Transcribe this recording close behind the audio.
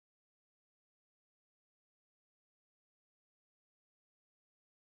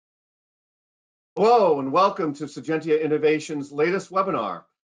Hello and welcome to Sagentia Innovation's latest webinar,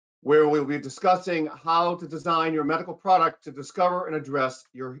 where we'll be discussing how to design your medical product to discover and address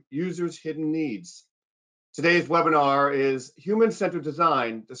your users' hidden needs. Today's webinar is Human-Centered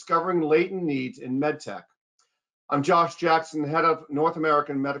Design, Discovering Latent Needs in MedTech. I'm Josh Jackson, Head of North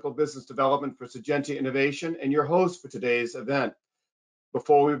American Medical Business Development for Sagentia Innovation and your host for today's event.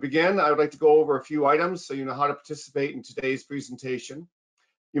 Before we begin, I would like to go over a few items so you know how to participate in today's presentation.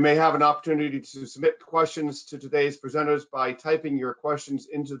 You may have an opportunity to submit questions to today's presenters by typing your questions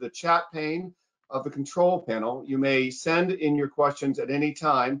into the chat pane of the control panel. You may send in your questions at any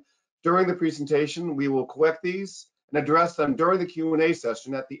time during the presentation. We will collect these and address them during the Q&A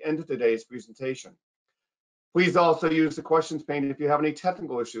session at the end of today's presentation. Please also use the questions pane if you have any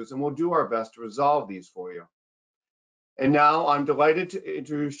technical issues, and we'll do our best to resolve these for you. And now I'm delighted to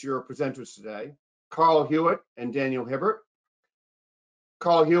introduce your presenters today, Carl Hewett and Daniel Hibbert.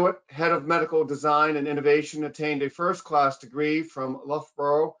 Carl Hewett, Head of Medical Design and Innovation, attained a first-class degree from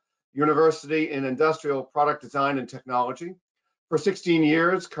Loughborough University in Industrial Product Design and Technology. For 16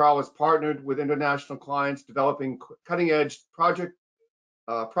 years, Carl has partnered with international clients developing cutting-edge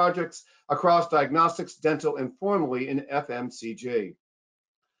projects across diagnostics, dental, and formerly in FMCG.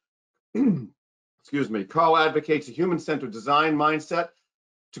 Excuse me. Carl advocates a human-centered design mindset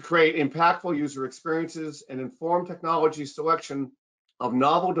to create impactful user experiences and inform technology selection of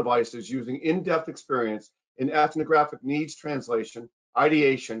novel devices using in-depth experience in ethnographic needs translation,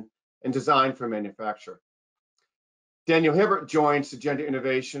 ideation, and design for manufacture. Daniel Hibbert joined Sagentia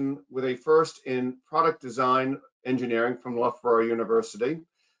Innovation with a first in product design engineering from Loughborough University.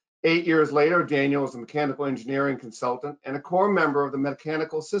 8 years later, Daniel is a mechanical engineering consultant and a core member of the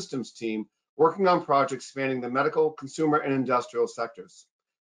mechanical systems team working on projects spanning the medical, consumer, and industrial sectors.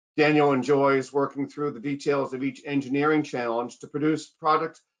 Daniel enjoys working through the details of each engineering challenge to produce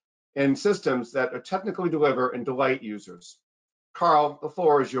products and systems that are technically deliver and delight users. Carl, the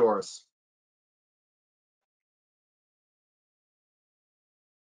floor is yours.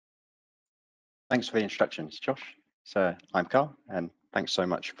 Thanks for the introductions, Josh. So I'm Carl, and thanks so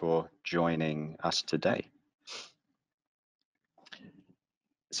much for joining us today.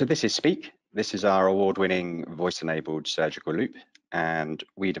 So this is sPEEK. This is our award-winning voice-enabled surgical loop, and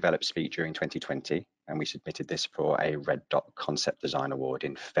we developed sPEEK during 2020, and we submitted this for a Red Dot Concept Design Award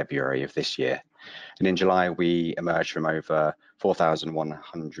in February of this year. And in July, we emerged from over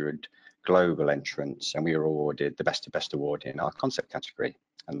 4,100 global entrants, and we were awarded the Best of Best award in our concept category,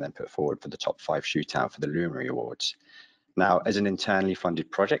 and then put forward for the top 5 shootout for the Luminary Awards. Now, as an internally funded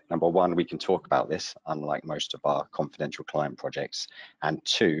project, number one, we can talk about this, unlike most of our confidential client projects. And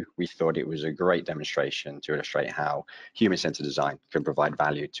two, we thought it was a great demonstration to illustrate how human-centered design can provide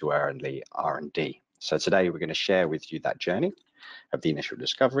value to early R&D. So today, we're going to share with you that journey of the initial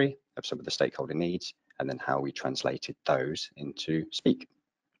discovery of some of the stakeholder needs, and then how we translated those into sPEEK.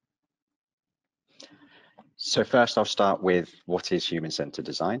 So first, I'll start with what is human-centered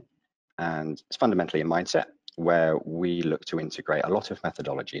design, and it's fundamentally a mindset where we look to integrate a lot of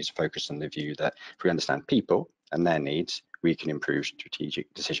methodologies focused on the view that if we understand people and their needs, we can improve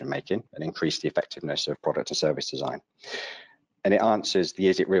strategic decision making and increase the effectiveness of product and service design. And it answers the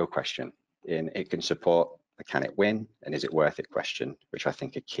is it real question, and it can support the can it win and is it worth it question, which I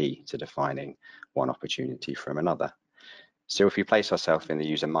think are key to defining one opportunity from another. So if we place ourselves in the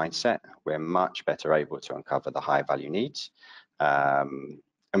user mindset, we're much better able to uncover the high value needs.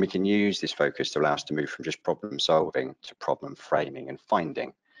 And we can use this focus to allow us to move from just problem solving to problem framing and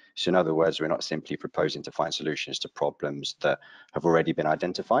finding. So in other words, we're not simply proposing to find solutions to problems that have already been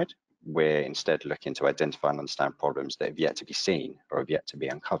identified. We're instead looking to identify and understand problems that have yet to be seen or have yet to be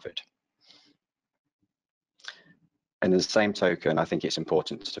uncovered. And in the same token, I think it's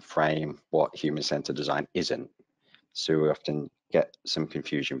important to frame what human-centered design isn't. So we often get some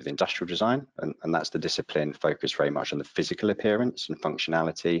confusion with industrial design, and that's the discipline focused very much on the physical appearance and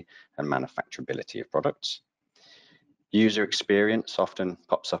functionality and manufacturability of products. User experience often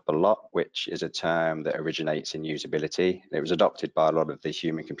pops up a lot, which is a term that originates in usability. It was adopted by a lot of the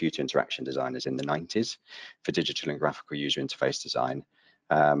human-computer interaction designers in the 90s for digital and graphical user interface design.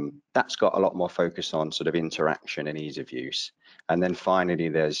 That's got a lot more focus on sort of interaction and ease of use. And then finally,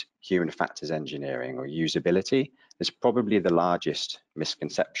 there's human factors engineering or usability. It's probably the largest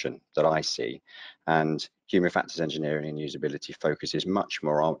misconception that I see. And human factors engineering and usability focuses much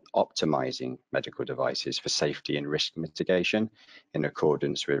more on optimizing medical devices for safety and risk mitigation in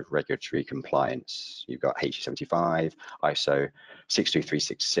accordance with regulatory compliance. You've got HE75, ISO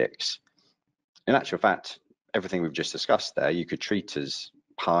 62366. In actual fact, everything we've just discussed there, you could treat as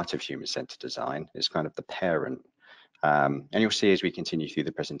part of human-centered design, is kind of the parent And you'll see as we continue through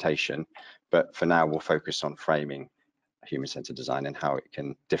the presentation, but for now we'll focus on framing human-centered design and how it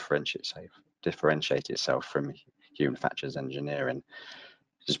can differentiate itself from human factors engineering.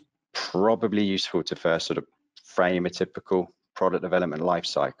 It's probably useful to first sort of frame a typical product development life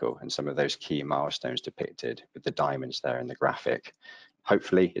cycle and some of those key milestones depicted with the diamonds there in the graphic.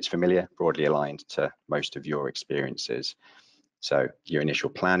 Hopefully it's familiar, broadly aligned to most of your experiences. So your initial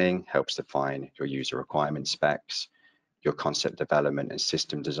planning helps define your user requirement specs. Your concept development and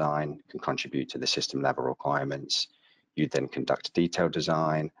system design can contribute to the system level requirements. You then conduct detailed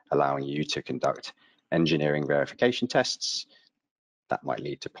design, allowing you to conduct engineering verification tests. That might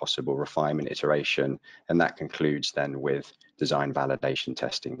lead to possible refinement iteration, and that concludes then with design validation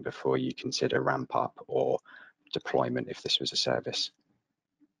testing before you consider ramp up or deployment if this was a service.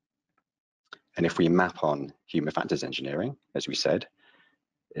 And if we map on human factors engineering, as we said,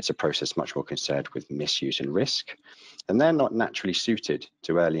 it's a process much more concerned with misuse and risk, and they're not naturally suited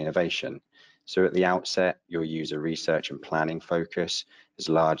to early innovation. So at the outset, your user research and planning focus is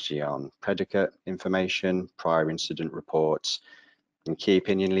largely on predicate information, prior incident reports, and key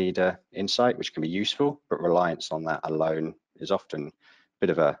opinion leader insight, which can be useful, but reliance on that alone is often a bit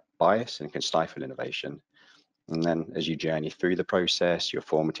of a bias and can stifle innovation. And then as you journey through the process, your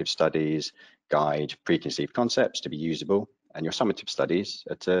formative studies guide preconceived concepts to be usable, and your summative studies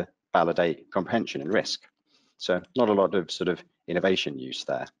are to validate comprehension and risk. So not a lot of sort of innovation use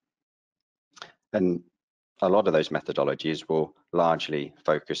there. And a lot of those methodologies will largely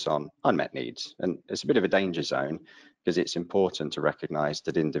focus on unmet needs. And it's a bit of a danger zone because it's important to recognize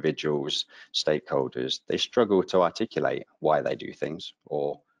that individuals, stakeholders, they struggle to articulate why they do things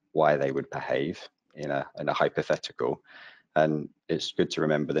or why they would behave in a hypothetical. And it's good to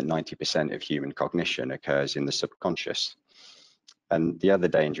remember that 90% of human cognition occurs in the subconscious. And the other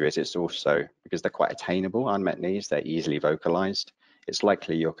danger is it's also, because they're quite attainable, unmet needs, they're easily vocalized. It's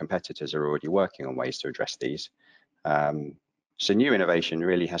likely your competitors are already working on ways to address these. So new innovation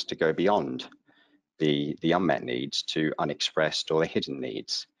really has to go beyond the unmet needs to unexpressed or the hidden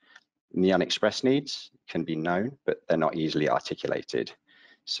needs. And the unexpressed needs can be known, but they're not easily articulated.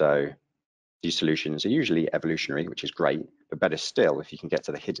 So these solutions are usually evolutionary, which is great, but better still, if you can get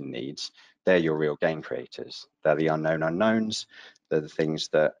to the hidden needs, they're your real game creators. They're the unknown unknowns. They're the things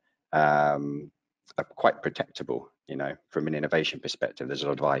that are quite protectable, you know, from an innovation perspective. There's a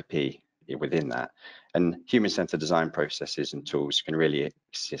lot of IP within that. And human-centered design processes and tools can really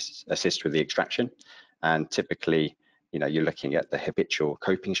assist with the extraction. And typically, you know, you're looking at the habitual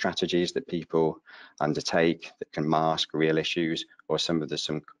coping strategies that people undertake that can mask real issues or some of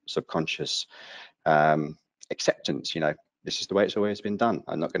the subconscious acceptance. You know, this is the way it's always been done.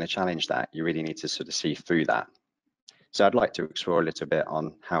 I'm not going to challenge that. You really need to sort of see through that. So I'd like to explore a little bit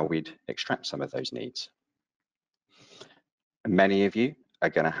on how we'd extract some of those needs. Many of you are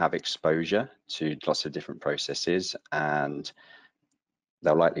going to have exposure to lots of different processes, and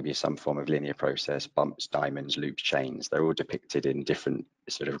there'll likely be some form of linear process, bumps, diamonds, loops, chains. They're all depicted in different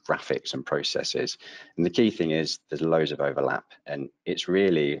sort of graphics and processes. And the key thing is there's loads of overlap, and it's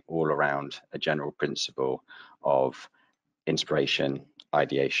really all around a general principle of inspiration,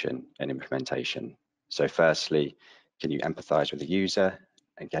 ideation, and implementation. So firstly, can you empathize with the user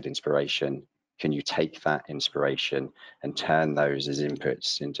and get inspiration? Can you take that inspiration and turn those as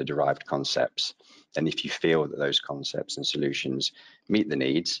inputs into derived concepts? And if you feel that those concepts and solutions meet the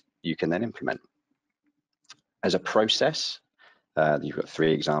needs, you can then implement. As a process, you've got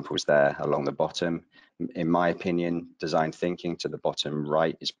 3 examples there along the bottom. In my opinion, design thinking to the bottom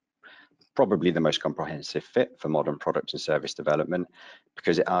right is probably the most comprehensive fit for modern product and service development,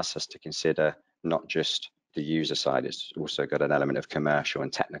 because it asks us to consider not just the user side, it's also got an element of commercial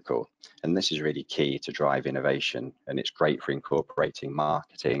and technical. And this is really key to drive innovation, and it's great for incorporating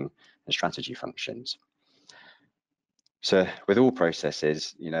marketing and strategy functions. So with all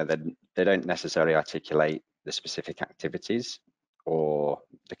processes, you know, they don't necessarily articulate the specific activities or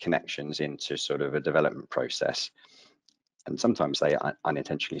the connections into sort of a development process. And sometimes they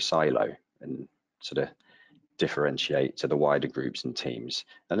unintentionally silo and sort of differentiate to the wider groups and teams.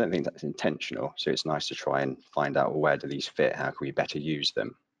 I don't think that's intentional, so it's nice to try and find out, well, where do these fit? How can we better use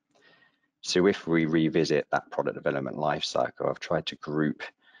them? So if we revisit that product development lifecycle, I've tried to group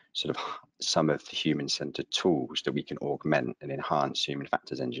sort of some of the human-centered tools that we can augment and enhance human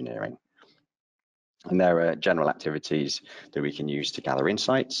factors engineering. And there are general activities that we can use to gather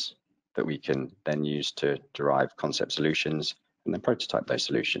insights that we can then use to derive concept solutions and then prototype those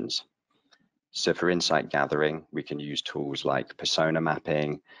solutions. So for insight gathering, we can use tools like persona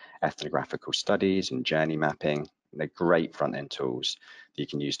mapping, ethnographical studies, and journey mapping. They're great front-end tools that you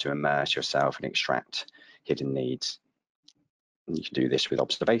can use to immerse yourself and extract hidden needs. And you can do this with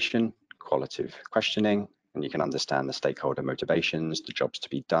observation, qualitative questioning, and you can understand the stakeholder motivations, the jobs to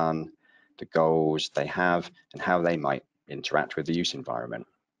be done, the goals they have, and how they might interact with the use environment.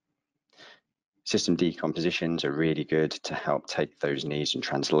 System decompositions are really good to help take those needs and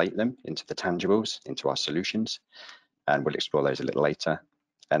translate them into the tangibles, into our solutions, and we'll explore those a little later.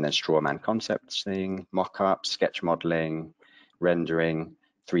 And then straw man concepting, mock-up, sketch modeling, rendering,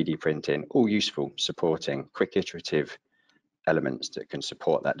 3D printing, all useful, supporting quick iterative elements that can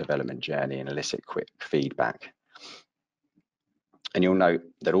support that development journey and elicit quick feedback. And you'll note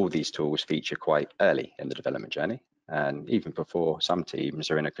that all these tools feature quite early in the development journey, and even before some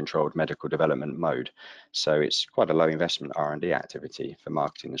teams are in a controlled medical development mode. So it's quite a low investment R&D activity for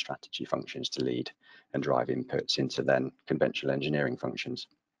marketing and strategy functions to lead and drive inputs into then conventional engineering functions.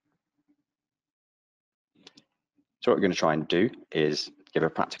 So what we're going to try and do is give a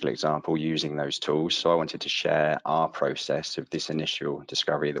practical example using those tools. So I wanted to share our process of this initial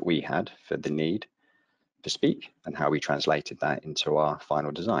discovery that we had for the need for sPEEK and how we translated that into our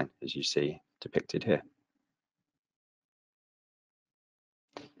final design, as you see depicted here.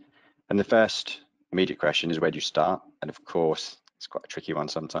 And the first immediate question is, where do you start? And of course, it's quite a tricky one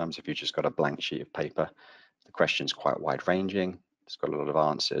sometimes if you've just got a blank sheet of paper. The question's quite wide ranging. It's got a lot of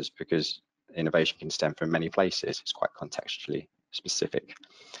answers because innovation can stem from many places. It's quite contextually specific.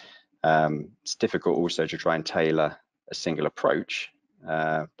 It's difficult also to try and tailor a single approach,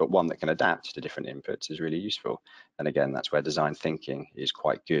 but one that can adapt to different inputs is really useful. And again, that's where design thinking is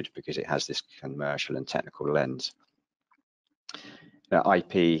quite good because it has this commercial and technical lens. Now,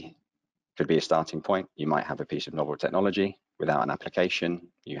 IP could be a starting point. You might have a piece of novel technology without an application.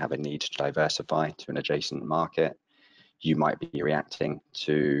 You have a need to diversify to an adjacent market. You might be reacting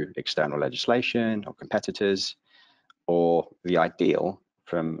to external legislation or competitors, or the ideal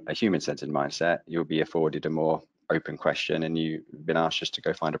from a human-centered mindset, you'll be afforded a more open question and you've been asked just to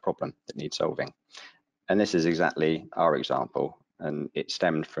go find a problem that needs solving. And this is exactly our example, and it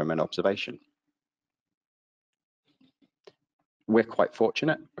stemmed from an observation. We're quite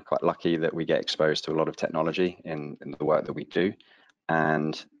fortunate, we're quite lucky that we get exposed to a lot of technology in the work that we do.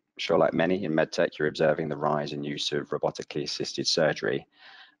 And I'm sure like many in medtech, you're observing the rise in use of robotically assisted surgery.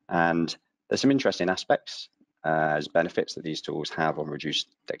 And there's some interesting aspects as benefits that these tools have on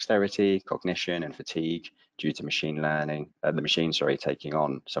reduced dexterity, cognition, and fatigue due to machine learning, the machine, taking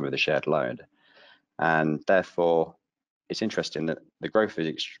on some of the shared load. And therefore, it's interesting that the growth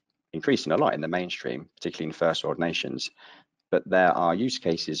is increasing a lot in the mainstream, particularly in first world nations. But there are use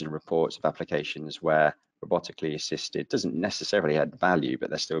cases and reports of applications where robotically assisted doesn't necessarily add value, but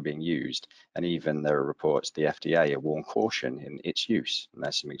they're still being used. And even there are reports the FDA have warned caution in its use. And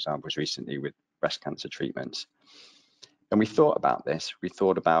there's some examples recently with breast cancer treatments. And we thought about this, we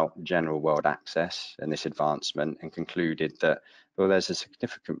thought about general world access and this advancement and concluded that, well, there's a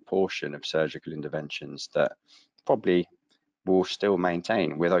significant portion of surgical interventions that probably will still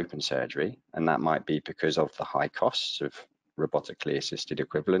maintain with open surgery. And that might be because of the high costs of robotically assisted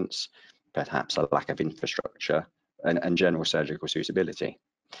equivalents, perhaps a lack of infrastructure and general surgical suitability.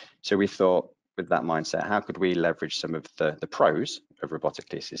 So we thought with that mindset, how could we leverage some of the pros of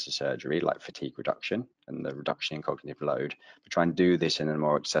robotically assisted surgery, like fatigue reduction and the reduction in cognitive load, but try and do this in a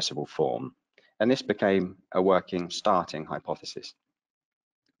more accessible form. And this became a working starting hypothesis.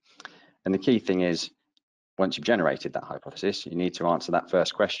 And the key thing is, once you've generated that hypothesis, you need to answer that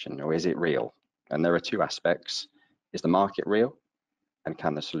first question, or is it real? And there are two aspects. Is the market real? And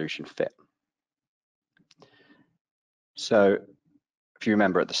can the solution fit? So if you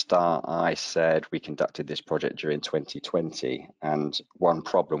remember at the start, I said we conducted this project during 2020. And one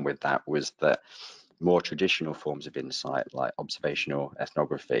problem with that was that more traditional forms of insight, like observational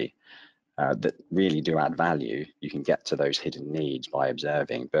ethnography, that really do add value, you can get to those hidden needs by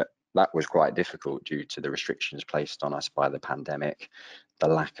observing. But that was quite difficult due to the restrictions placed on us by the pandemic, the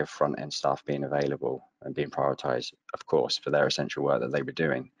lack of front-end staff being available and being prioritized, of course, for their essential work that they were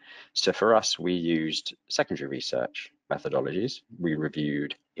doing. So for us, we used secondary research methodologies. We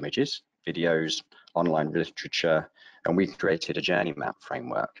reviewed images, videos, online literature, and we created a journey map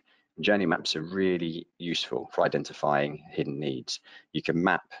framework. Journey maps are really useful for identifying hidden needs. You can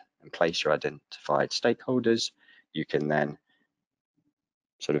map and place your identified stakeholders. You can then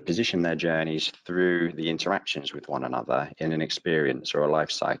position their journeys through the interactions with one another in an experience or a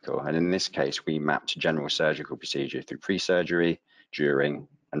life cycle. And in this case, we mapped general surgical procedure through pre-surgery, during,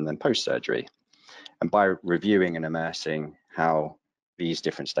 and then post-surgery. And by reviewing and immersing how these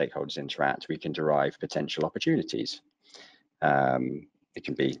different stakeholders interact, we can derive potential opportunities. It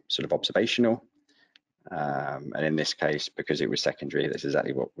can be observational. And in this case, because it was secondary, that's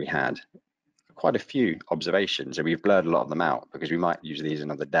exactly what we had. quite a few observations, and we've blurred a lot of them out because we might use these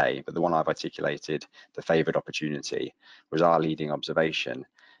another day, but the one I've articulated, the favored opportunity, was our leading observation,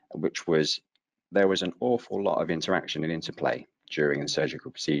 which was there was an awful lot of interaction and interplay during the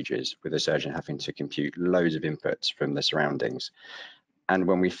surgical procedures, with the surgeon having to compute loads of inputs from the surroundings. And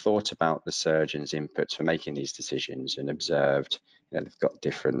when we thought about the surgeon's inputs for making these decisions and observed, they've got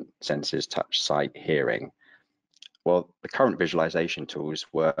different senses, touch, sight, hearing. Well, the current visualization tools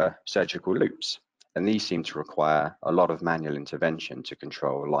were surgical loupes, and these seem to require a lot of manual intervention to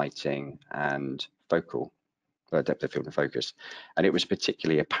control lighting and focal depth of field and focus. And it was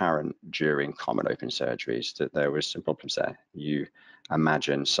particularly apparent during common open surgeries that there was some problems there. You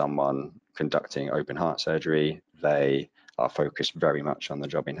imagine someone conducting open heart surgery, they are focused very much on the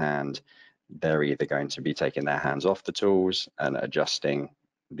job in hand. They're either going to be taking their hands off the tools and adjusting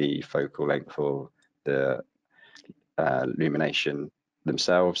the focal length or the illumination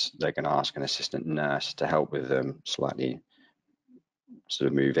themselves. They're going to ask an assistant nurse to help with them, slightly sort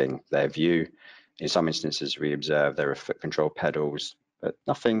of moving their view. In some instances, we observed there are foot control pedals, but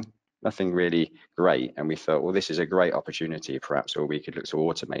nothing really great. And we thought, well, this is a great opportunity, perhaps, where we could look to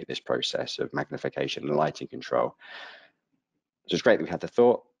automate this process of magnification and lighting control. So it's great that we had the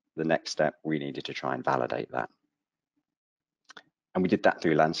thought. The next step, we needed to try and validate that. And we did that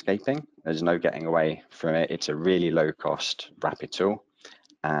through landscaping. There's no getting away from it. It's a really low cost, rapid tool,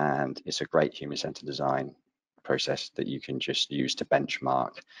 and it's a great human-centered design process that you can just use to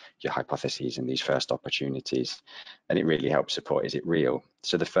benchmark your hypotheses in these first opportunities. And it really helps support, is it real?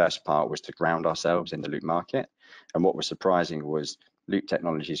 So the first part was to ground ourselves in the loupe market. And what was surprising was loupe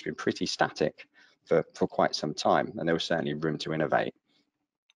technology has been pretty static for quite some time, and there was certainly room to innovate.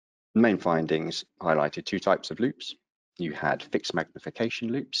 The main findings highlighted two types of loupes. You had fixed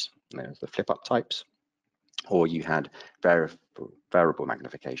magnification loupes, the flip-up types, or you had variable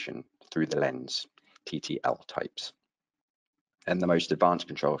magnification through the lens, TTL types. And the most advanced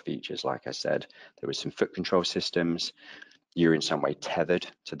control features, like I said, there was some foot control systems. You're in some way tethered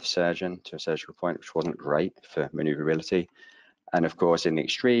to the surgeon, to a surgical point, which wasn't great for maneuverability. And of course, in the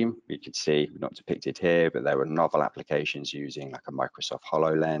extreme, we could see, not depicted here, but there were novel applications using like a Microsoft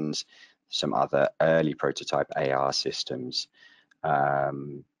HoloLens, some other early prototype AR systems.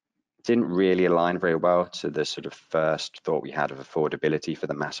 Didn't really align very well to the sort of first thought we had of affordability for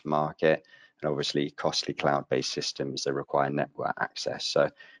the mass market, and obviously costly cloud-based systems that require network access. So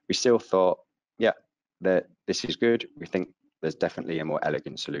we still thought, yeah, that this is good. We think there's definitely a more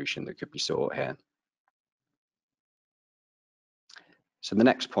elegant solution that could be sought here. So the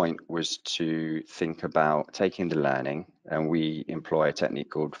next point was to think about taking the learning, and we employ a technique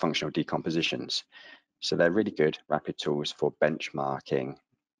called functional decompositions. So they're really good rapid tools for benchmarking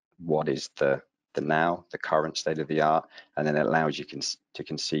what is the current state of the art, and then it allows you to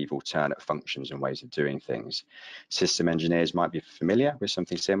conceive alternate functions and ways of doing things. System engineers might be familiar with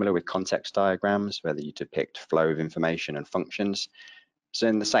something similar with context diagrams, where you depict flow of information and functions. So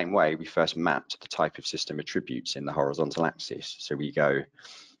in the same way, we first mapped the type of system attributes in the horizontal axis. So we go,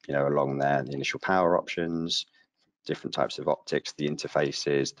 along there, the initial power options, different types of optics, the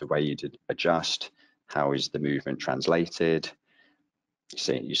interfaces, the way you adjust, how is the movement translated. You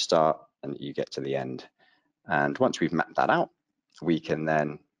see, you start and you get to the end. And once we've mapped that out, we can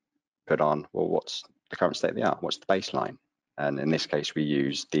then put on, well, what's the current state of the art? What's the baseline? And in this case, we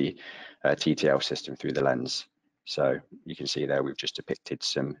use the TTL system through the lens. So you can see there, we've just depicted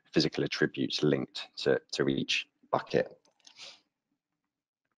some physical attributes linked to each bucket.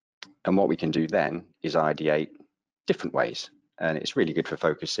 And what we can do then is ideate different ways. And it's really good for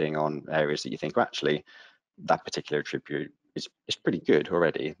focusing on areas that you think, well, actually, that particular attribute is pretty good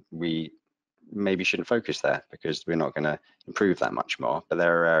already. We maybe shouldn't focus there because we're not going to improve that much more. But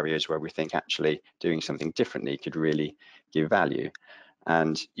there are areas where we think actually doing something differently could really give value.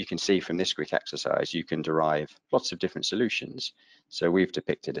 And you can see from this quick exercise, you can derive lots of different solutions. So we've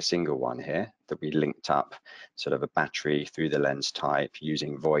depicted a single one here that we linked up sort of a battery through the lens type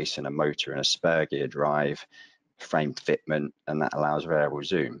using voice and a motor and a spur gear drive, frame fitment, and that allows variable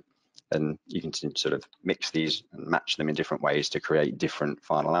zoom. And you can sort of mix these and match them in different ways to create different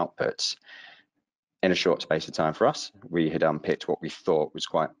final outputs. In a short space of time for us, we had unpicked what we thought was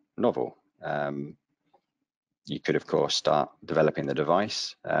quite novel. You could, of course, start developing the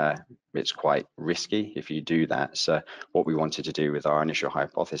device. It's quite risky if you do that. So what we wanted to do with our initial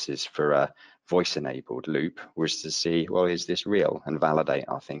hypothesis for a voice-enabled loupe was to see, well, is this real, and validate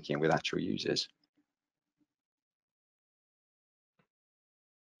our thinking with actual users.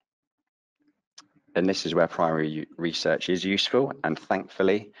 And this is where primary research is useful. And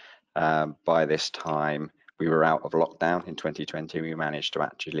thankfully, by this time, we were out of lockdown in 2020, we managed to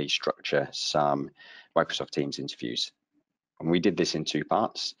actually structure some Microsoft Teams interviews. And we did this in two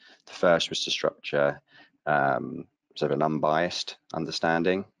parts. The first was to structure sort of an unbiased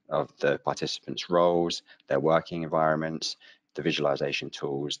understanding of the participants' roles, their working environments, the visualization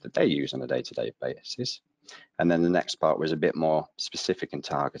tools that they use on a day-to-day basis. And then the next part was a bit more specific and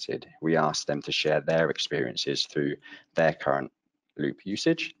targeted. We asked them to share their experiences through their current Loupe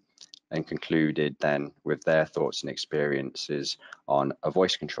usage, and concluded then with their thoughts and experiences on a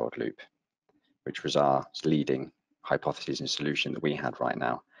voice-controlled loop, which was our leading hypothesis and solution that we had right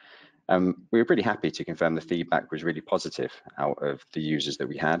now. We were pretty happy to confirm the feedback was really positive out of the users that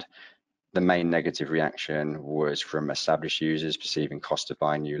we had. The main negative reaction was from established users perceiving cost of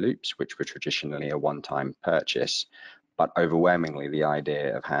buying new loops, which were traditionally a one-time purchase, but overwhelmingly the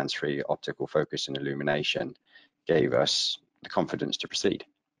idea of hands-free optical focus and illumination gave us the confidence to proceed.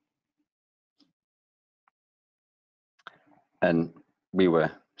 And we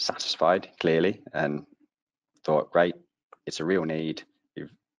were satisfied, clearly, and thought, great, it's a real need. We've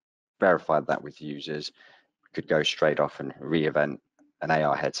verified that with users. We could go straight off and re-event an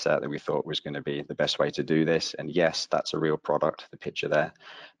AR headset that we thought was going to be the best way to do this. And yes, that's a real product, the picture there.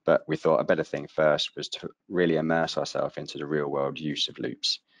 But we thought a better thing first was to really immerse ourselves into the real world use of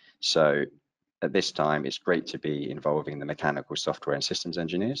loops. So at this time, it's great to be involving the mechanical software and systems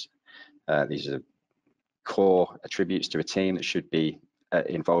engineers. These are core attributes to a team that should be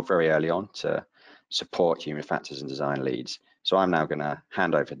involved very early on to support human factors and design leads. So I'm now going to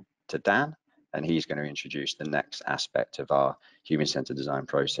hand over to Dan, and he's going to introduce the next aspect of our human-centered design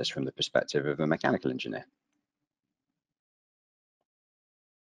process from the perspective of a mechanical engineer.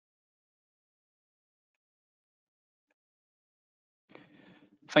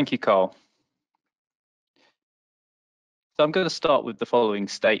 Thank you, Carl. So I'm going to start with the following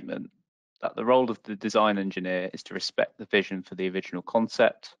statement, that the role of the design engineer is to respect the vision for the original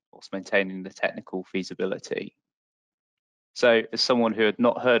concept, whilst maintaining the technical feasibility. So as someone who had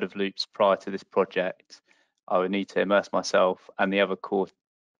not heard of loops prior to this project, I would need to immerse myself and the other core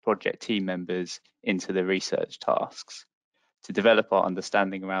project team members into the research tasks to develop our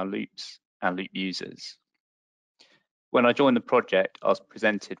understanding around loops and loop users. When I joined the project, I was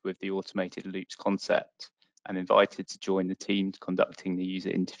presented with the automated loops concept and invited to join the team conducting the user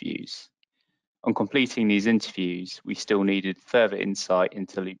interviews. On completing these interviews, we still needed further insight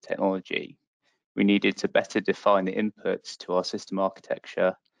into loop technology. We needed to better define the inputs to our system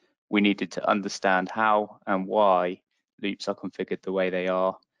architecture. We needed to understand how and why loops are configured the way they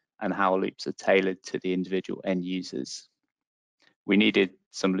are, and how loops are tailored to the individual end users. We needed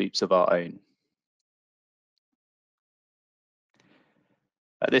some loops of our own.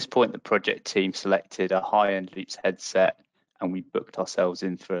 At this point, the project team selected a high-end loops headset, and we booked ourselves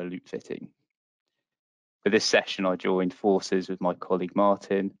in for a loop fitting. For this session, I joined forces with my colleague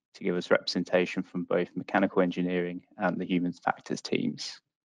Martin to give us representation from both mechanical engineering and the human factors teams.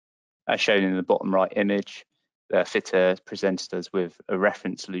 As shown in the bottom right image, the fitter presented us with a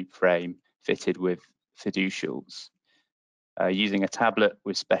reference loop frame fitted with fiducials. Using a tablet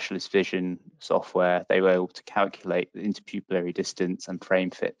with specialist vision software, they were able to calculate the interpupillary distance and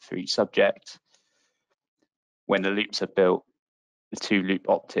frame fit for each subject. When the loops are built, the two loop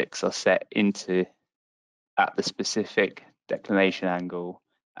optics are set at the specific declination angle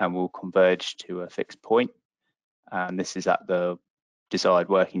and will converge to a fixed point. And this is at the desired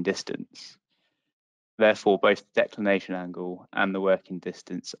working distance. Therefore, both the declination angle and the working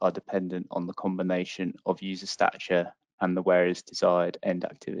distance are dependent on the combination of user stature and the wearer's desired end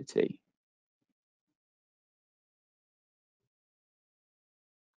activity.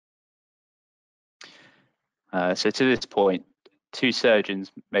 So to this point, two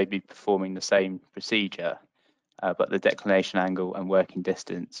surgeons may be performing the same procedure, but the declination angle and working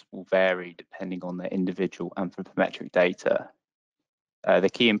distance will vary depending on their individual anthropometric data. The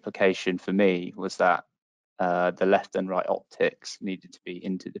key implication for me was that the left and right optics needed to be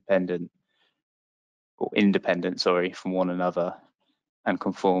independent from one another, and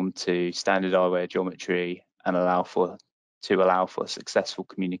conform to standard eyewear geometry and allow for successful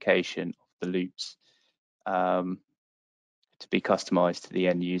communication of the loops to be customized to the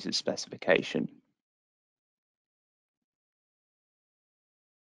end user's specification.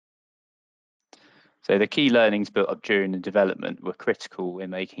 So the key learnings built up during the development were critical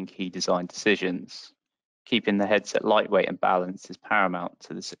in making key design decisions. Keeping the headset lightweight and balanced is paramount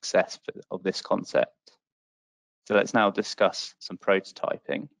to the success of this concept. So let's now discuss some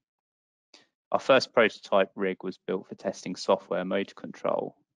prototyping. Our first prototype rig was built for testing software motor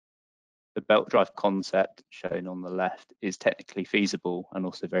control. The belt drive concept shown on the left is technically feasible and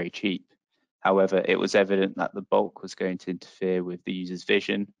also very cheap. However, it was evident that the bulk was going to interfere with the user's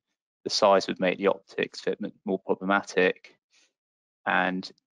vision, the size would make the optics fit more problematic, and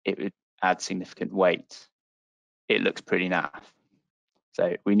it would add significant weight. It looks pretty naff.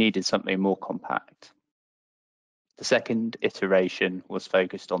 So we needed something more compact. The second iteration was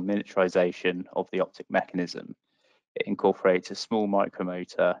focused on miniaturization of the optic mechanism. It incorporates a small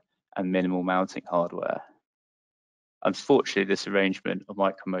micromotor and minimal mounting hardware. Unfortunately, this arrangement of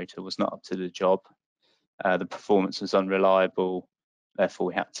micromotor was not up to the job. The performance was unreliable, therefore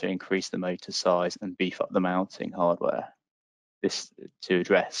we had to increase the motor size and beef up the mounting hardware. This to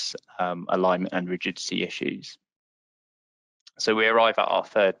address alignment and rigidity issues. So we arrive at our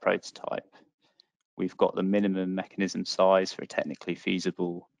third prototype. We've got the minimum mechanism size for a technically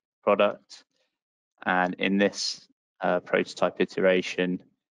feasible product. And in this prototype iteration,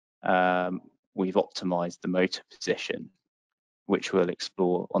 we've optimized the motor position, which we'll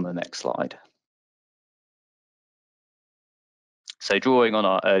explore on the next slide. So drawing on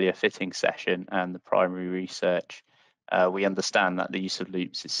our earlier fitting session and the primary research, we understand that the use of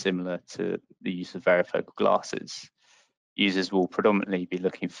loupes is similar to the use of varifocal glasses. Users will predominantly be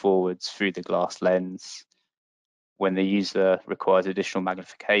looking forwards through the glass lens. When the user requires additional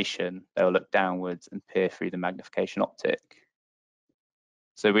magnification, they'll look downwards and peer through the magnification optic.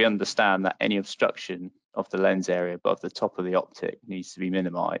 So we understand that any obstruction of the lens area above the top of the optic needs to be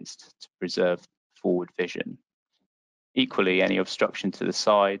minimized to preserve forward vision. Equally, any obstruction to the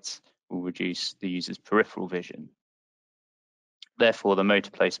sides will reduce the user's peripheral vision. Therefore, the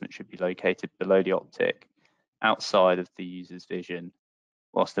motor placement should be located below the optic, outside of the user's vision,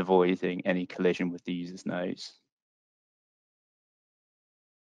 whilst avoiding any collision with the user's nose.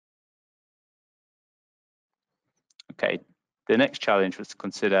 Okay, the next challenge was to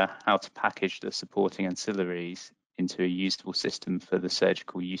consider how to package the supporting ancillaries into a usable system for the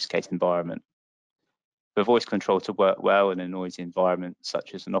surgical use case environment. For voice control to work well in a noisy environment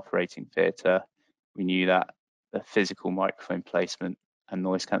such as an operating theatre, we knew that the physical microphone placement and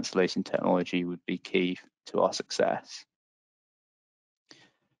noise cancellation technology would be key to our success.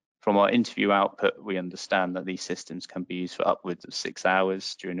 From our interview output, we understand that these systems can be used for upwards of 6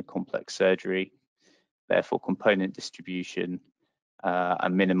 hours during a complex surgery. Therefore, component distribution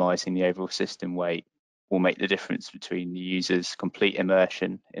and minimizing the overall system weight will make the difference between the user's complete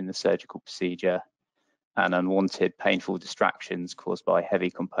immersion in the surgical procedure and unwanted painful distractions caused by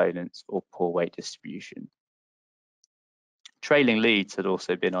heavy components or poor weight distribution. Trailing leads had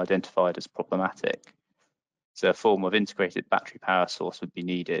also been identified as problematic, so a form of integrated battery power source would be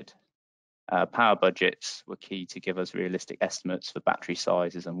needed. Power budgets were key to give us realistic estimates for battery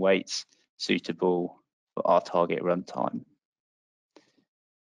sizes and weights suitable for our target runtime.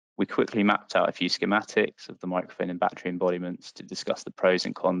 We quickly mapped out a few schematics of the microphone and battery embodiments to discuss the pros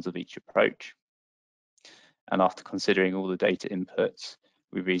and cons of each approach. And after considering all the data inputs,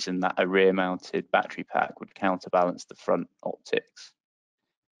 we reasoned that a rear-mounted battery pack would counterbalance the front optics.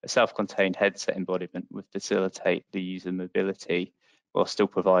 A self-contained headset embodiment would facilitate the user mobility while still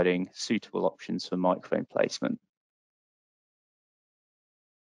providing suitable options for microphone placement.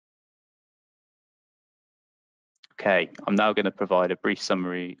 Okay, I'm now going to provide a brief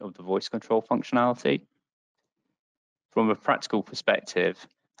summary of the voice control functionality. From a practical perspective,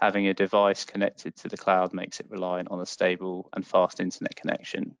 having a device connected to the cloud makes it reliant on a stable and fast internet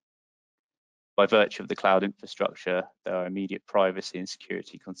connection. By virtue of the cloud infrastructure, there are immediate privacy and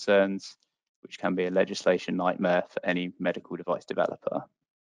security concerns, which can be a legislation nightmare for any medical device developer.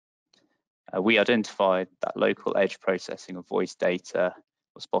 We identified that local edge processing of voice data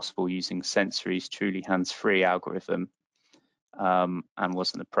was possible using Sensory's truly hands-free algorithm and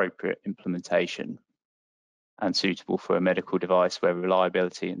was an appropriate implementation and suitable for a medical device where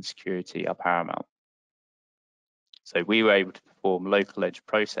reliability and security are paramount. So we were able to perform local edge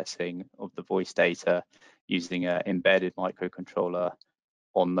processing of the voice data using an embedded microcontroller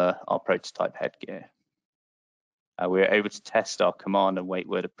on our prototype headgear. We were able to test our command and wait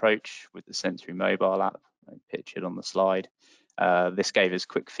word approach with the Sensory mobile app, pictured on the slide. This gave us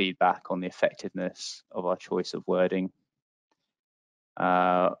quick feedback on the effectiveness of our choice of wording.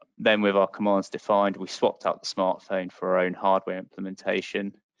 Then with our commands defined, we swapped out the smartphone for our own hardware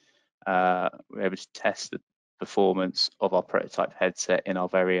implementation. We were able to test the performance of our prototype headset in our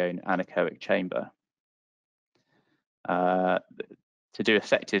very own anechoic chamber. To do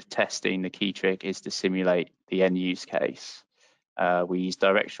effective testing, the key trick is to simulate the end use case. We use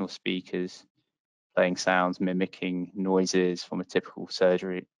directional speakers, playing sounds mimicking noises from a typical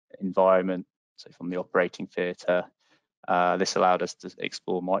surgery environment, so from the operating theatre. This allowed us to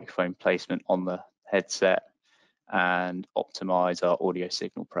explore microphone placement on the headset and optimize our audio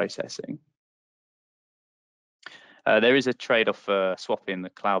signal processing. There is a trade-off for swapping the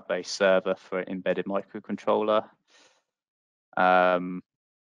cloud-based server for an embedded microcontroller.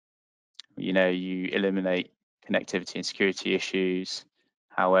 You know, you eliminate connectivity and security issues.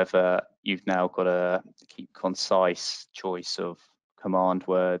 However, you've now got to keep concise choice of command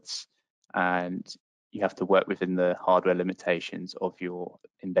words, and you have to work within the hardware limitations of your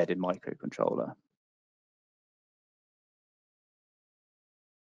embedded microcontroller.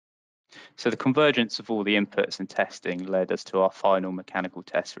 So the convergence of all the inputs and testing led us to our final mechanical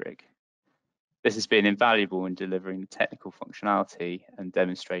test rig. This has been invaluable in delivering the technical functionality and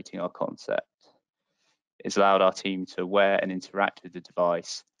demonstrating our concept. It's allowed our team to wear and interact with the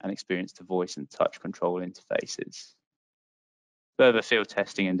device and experience the voice and touch control interfaces. Further field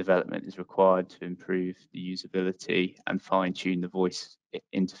testing and development is required to improve the usability and fine-tune the voice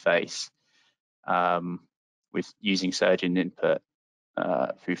interface with using surgeon input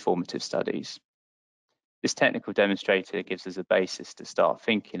through formative studies. This technical demonstrator gives us a basis to start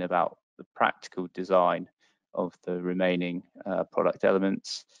thinking about the practical design of the remaining product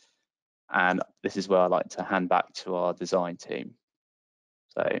elements. And this is where I like to hand back to our design team.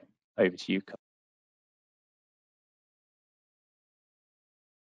 So over to you, Carl.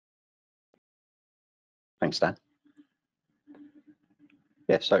 Thanks, Dan.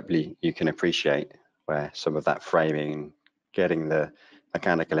 Yes, hopefully you can appreciate where some of that framing, getting the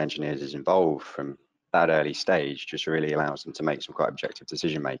mechanical engineers involved from that early stage just really allows them to make some quite objective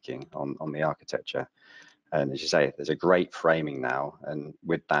decision making on the architecture. And as you say, there's a great framing now, and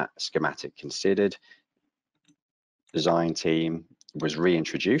with that schematic considered, design team was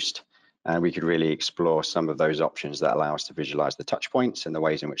reintroduced, and we could really explore some of those options that allow us to visualize the touch points and the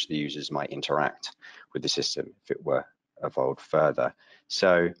ways in which the users might interact with the system if it were evolved further.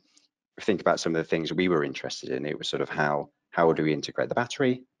 So think about some of the things we were interested in. It was sort of how would we integrate the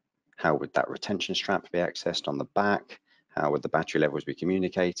battery? How would that retention strap be accessed on the back? How would the battery levels be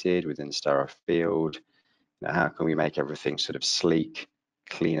communicated within the sterile field? How can we make everything sort of sleek,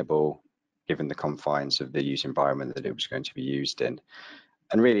 cleanable, given the confines of the use environment that it was going to be used in?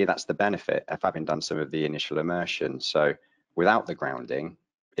 And really, that's the benefit of having done some of the initial immersion. So without the grounding,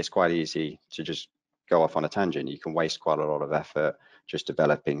 it's quite easy to just go off on a tangent. You can waste quite a lot of effort just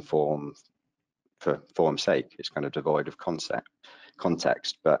developing form for form's sake. It's kind of devoid of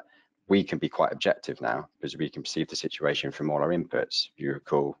context, but we can be quite objective now because we can perceive the situation from all our inputs. If you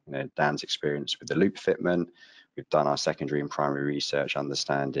recall, Dan's experience with the loupe fitment, we've done our secondary and primary research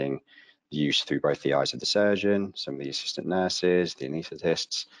understanding the use through both the eyes of the surgeon, some of the assistant nurses, the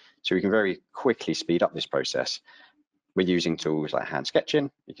anaesthetists. So we can very quickly speed up this process. We're using tools like hand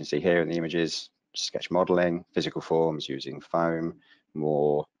sketching. You can see here in the images, sketch modeling, physical forms using foam,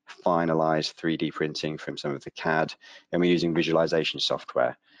 more finalized 3D printing from some of the CAD, and we're using visualization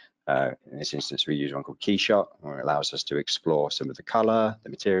software. In this instance, we use one called Keyshot, where it allows us to explore some of the color, the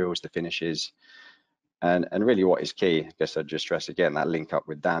materials, the finishes. And really what is key, I guess I'd just stress again, that link up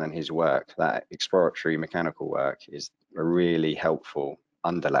with Dan and his work, that exploratory mechanical work is a really helpful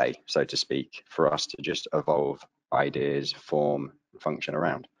underlay, so to speak, for us to just evolve ideas, form, and function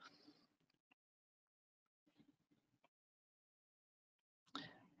around.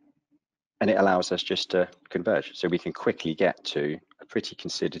 And it allows us just to converge. So we can quickly get to a pretty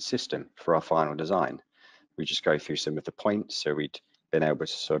considered system for our final design. We just go through some of the points. So we'd been able to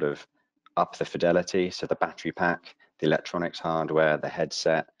sort of up the fidelity. So the battery pack, the electronics hardware, the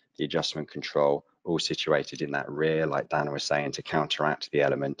headset, the adjustment control, all situated in that rear, like Dan was saying, to counteract the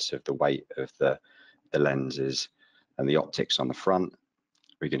elements of the weight of the lenses and the optics on the front.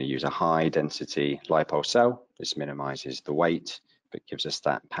 We're going to use a high density LiPo cell. This minimizes the weight, but gives us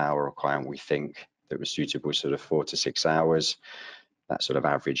that power requirement we think that was suitable, sort of 4 to 6 hours, that sort of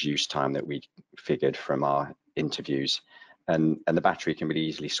average use time that we figured from our interviews. And the battery can be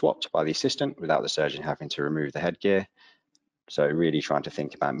easily swapped by the assistant without the surgeon having to remove the headgear. So really trying to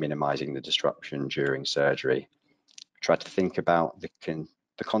think about minimizing the disruption during surgery. Try to think about the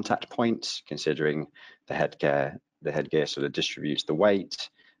contact points, considering the headgear sort of distributes the weight,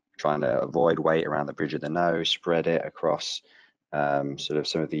 trying to avoid weight around the bridge of the nose, spread it across sort of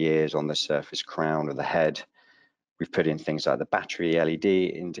some of the ears on the surface crown of the head. We've put in things like the battery LED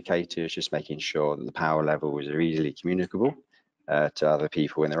indicators, just making sure that the power levels are easily communicable to other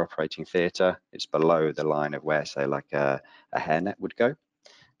people in their operating theatre. It's below the line of where, say, like a hairnet would go.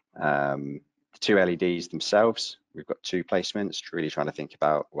 The 2 LEDs themselves, we've got 2 placements, really trying to think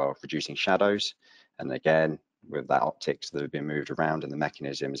about, well, reducing shadows. And again, with that optics that have been moved around and the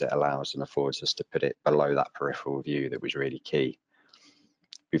mechanisms, it allows and affords us to put it below that peripheral view that was really key.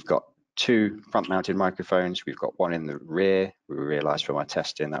 We've got 2 front-mounted microphones. We've got one in the rear. We realized from our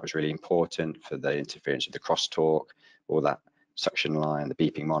testing that was really important for the interference of the crosstalk, all that suction line, the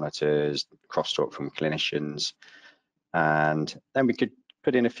beeping monitors, crosstalk from clinicians. And then we could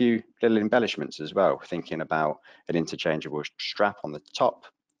put in a few little embellishments as well, thinking about an interchangeable strap on the top,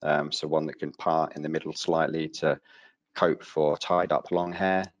 so one that can part in the middle slightly to cope for tied up long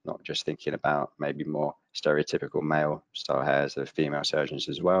hair, not just thinking about maybe more stereotypical male style hairs of female surgeons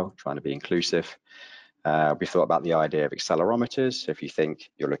as well, trying to be inclusive. We thought about the idea of accelerometers. If you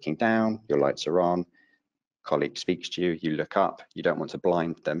think you're looking down, your lights are on, colleague speaks to you, you look up, you don't want to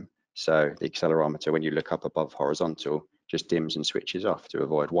blind them. So the accelerometer, when you look up above horizontal, just dims and switches off to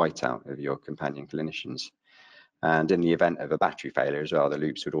avoid whiteout of your companion clinicians. And in the event of a battery failure as well, the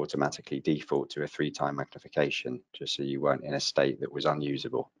loupes would automatically default to a 3-time magnification, just so you weren't in a state that was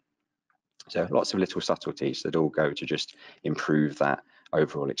unusable. So lots of little subtleties that all go to just improve that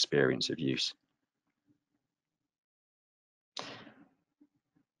overall experience of use.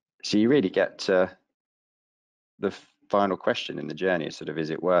 So you really get to the final question in the journey, sort of, is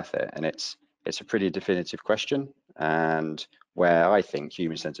it worth it? And it's a pretty definitive question, and where I think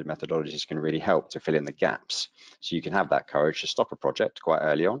human-centered methodologies can really help to fill in the gaps. So you can have that courage to stop a project quite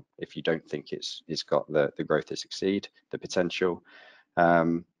early on if you don't think it's got the growth to succeed, the potential.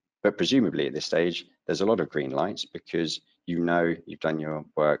 But presumably at this stage, there's a lot of green lights because you know you've done your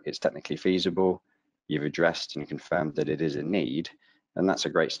work, it's technically feasible, you've addressed and confirmed that it is a need, and that's a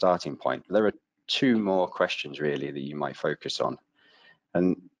great starting point. There are 2 more questions really that you might focus on,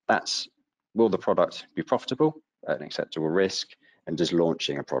 and that's, will the product be profitable at an acceptable risk, and does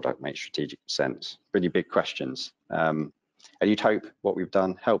launching a product make strategic sense? Pretty big questions, and you'd hope what we've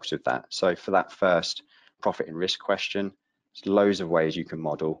done helps with that. So for that first profit and risk question, there's loads of ways you can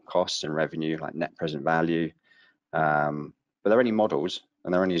model costs and revenue, like net present value, but they're only models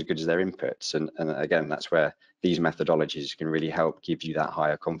and they're only as good as their inputs, and again, that's where these methodologies can really help give you that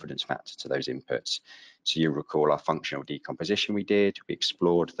higher confidence factor to those inputs. So you recall our functional decomposition we did, we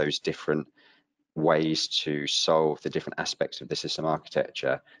explored those different ways to solve the different aspects of the system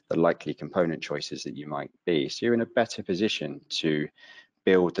architecture, the likely component choices that you might be. So you're in a better position to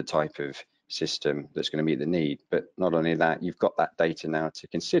build the type of system that's going to meet the need. But not only that, you've got that data now to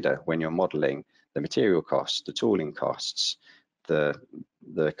consider when you're modeling the material costs, the tooling costs, the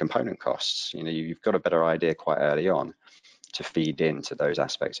component costs. You know, you've got a better idea quite early on to feed into those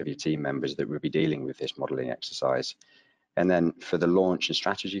aspects of your team members that will be dealing with this modeling exercise. And then for the launch and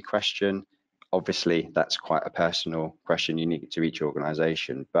strategy question, obviously that's quite a personal question unique to each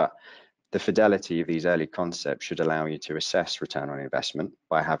organization, but the fidelity of these early concepts should allow you to assess return on investment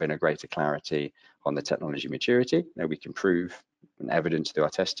by having a greater clarity on the technology maturity. Now we can prove and evidence through our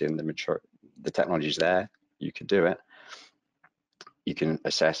testing the technology is there, you can do it. You can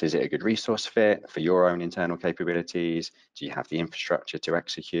assess, is it a good resource fit for your own internal capabilities? Do you have the infrastructure to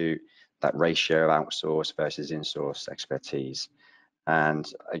execute? That ratio of outsource versus in-source expertise.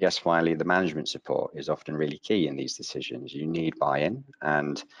 And I guess finally, the management support is often really key in these decisions. You need buy-in,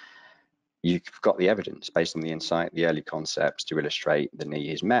 and you've got the evidence based on the insight, the early concepts to illustrate the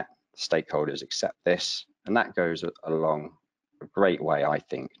need is met, stakeholders accept this, and that goes along a great way, I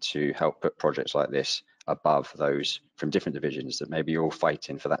think, to help put projects like this above those from different divisions that maybe you're all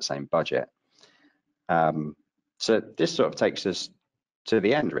fighting for that same budget. So this sort of takes us to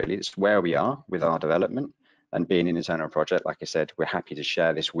the end, really. It's where we are with our development, and being an internal project, like I said, we're happy to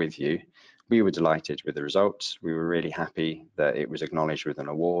share this with you. We were delighted with the results. We were really happy that it was acknowledged with an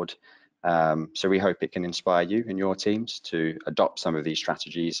award. So we hope it can inspire you and your teams to adopt some of these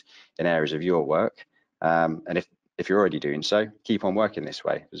strategies in areas of your work. And if you're already doing so, keep on working this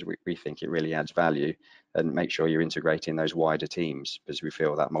way, because we think it really adds value, and make sure you're integrating those wider teams, because we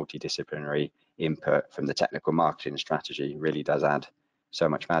feel that multidisciplinary input from the technical marketing strategy really does add so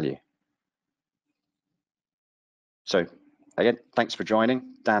much value. So again, thanks for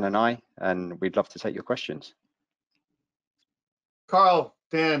joining, Dan and I, and we'd love to take your questions. Carl,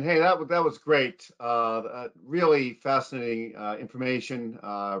 Dan, hey, that was great. Really fascinating information.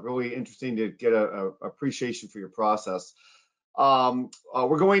 Really interesting to get a appreciation for your process.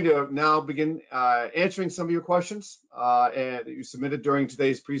 We're going to now begin answering some of your questions that you submitted during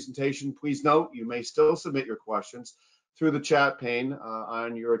today's presentation. Please note, you may still submit your questions through the chat pane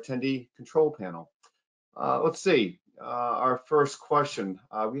on your attendee control panel. Let's see, our first question.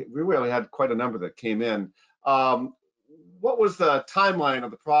 We really had quite a number that came in. What was the timeline of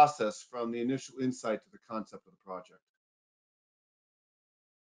the process from the initial insight to the concept of the project?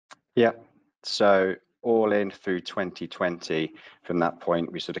 Yeah, so all in through 2020. From that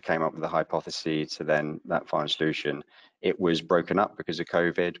point, we sort of came up with a hypothesis to then that final solution. It was broken up because of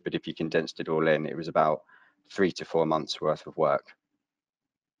COVID, but if you condensed it all in, it was about 3 to 4 months worth of work.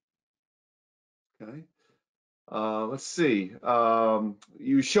 Okay. Let's see.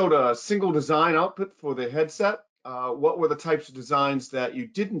 You showed a single design output for the headset. What were the types of designs that you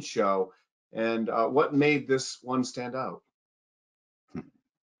didn't show, and what made this one stand out?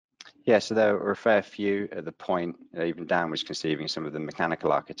 Yeah, so there were a fair few at the point. Even Dan was conceiving some of the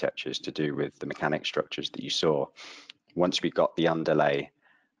mechanical architectures to do with the mechanic structures that you saw. Once we got the underlay,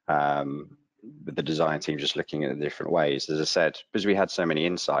 with the design team just looking at the different ways, as I said, because we had so many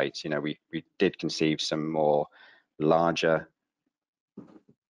insights, we did conceive some more larger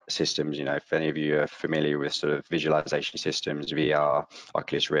systems. If any of you are familiar with sort of visualization systems, VR,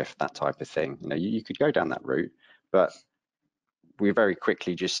 Oculus Rift, that type of thing, you could go down that route, but we very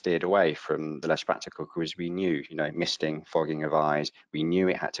quickly just steered away from the less practical because we knew, misting, fogging of eyes, we knew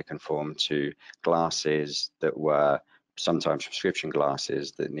it had to conform to glasses that were sometimes prescription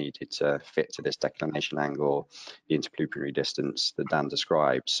glasses that needed to fit to this declination angle, the interpupillary distance that Dan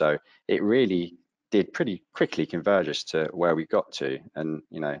described. So it really did pretty quickly converge us to where we got to. And,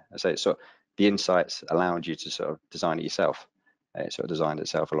 I say it's sort of the insights allowed you to sort of design it yourself. It sort of designed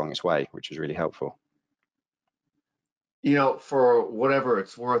itself along its way, which was really helpful. For whatever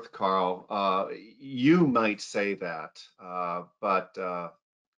it's worth, Carl, you might say that, but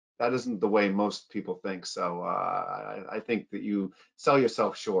that isn't the way most people think. So I think that you sell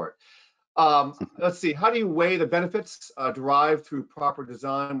yourself short. Let's see. How do you weigh the benefits derived through proper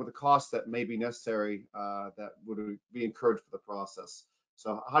design with the costs that may be necessary that would be incurred for the process?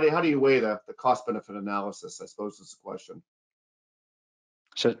 So how do you weigh the cost-benefit analysis, I suppose, is the question.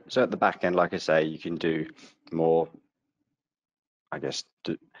 So at the back end, like I say, you can do more, I guess,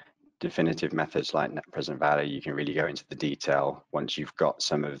 definitive methods like net present value. You can really go into the detail once you've got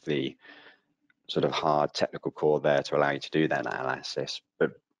some of the sort of hard technical core there to allow you to do that analysis.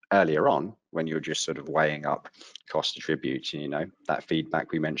 But earlier on, when you're just sort of weighing up cost attributes, that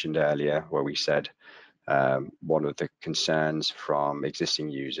feedback we mentioned earlier, where we said one of the concerns from existing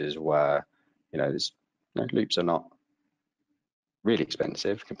users were, loupes are not really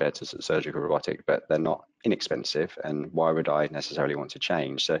expensive compared to surgical robotic, but they're not inexpensive, and why would I necessarily want to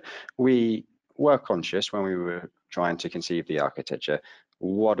change? So we were conscious when we were trying to conceive the architecture,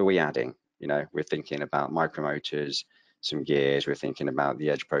 what are we adding? We're thinking about micromotors, some gears, we're thinking about the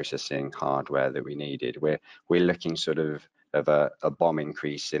edge processing hardware that we needed. We're looking sort of a BOM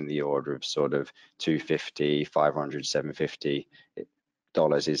increase in the order of sort of $250, $500,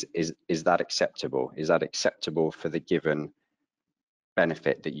 $750. Is that acceptable? Is that acceptable for the given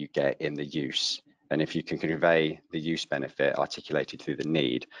benefit that you get in the use? And if you can convey the use benefit articulated through the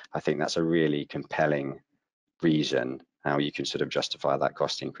need, I think that's a really compelling reason how you can sort of justify that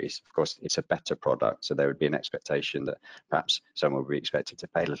cost increase. Of course, it's a better product, so there would be an expectation that perhaps someone would be expected to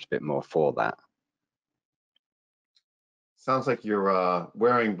pay a little bit more for that. Sounds like you're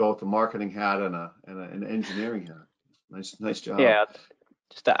wearing both a marketing hat and an engineering hat. Nice job. Yeah,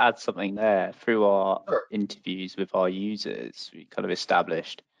 just to add something there, through our interviews with our users, we kind of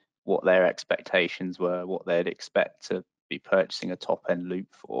established what their expectations were, what they'd expect to be purchasing a top-end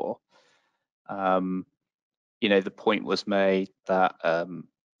loupe for. The point was made that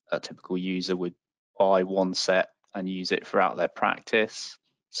a typical user would buy one set and use it throughout their practice.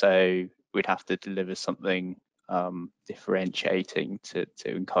 So we'd have to deliver something differentiating to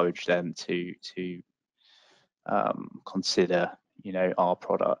encourage them to consider, our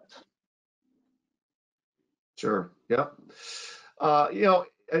product. Sure. Yep. I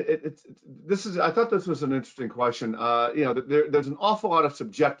thought this was an interesting question. There's an awful lot of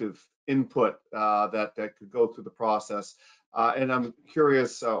subjective input that could go through the process. And I'm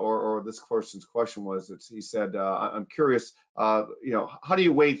curious, or this person's question was, he said, I'm curious, how do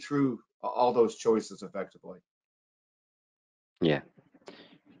you wade through all those choices effectively? Yeah.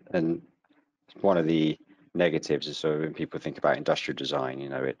 And one of the negatives is sort of when people think about industrial design,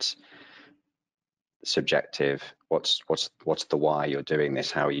 it's subjective. What's the why you're doing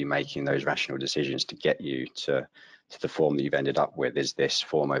this? How are you making those rational decisions to get you to the form that you've ended up with? Is this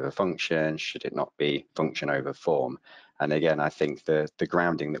form over function? Should it not be function over form? And again, I think the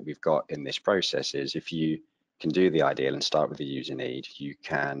grounding that we've got in this process is if you can do the ideal and start with the user need, you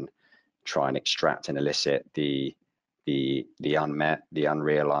can try and extract and elicit the unmet, the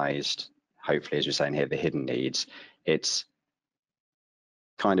unrealized, hopefully, as we're saying here, the hidden needs. It's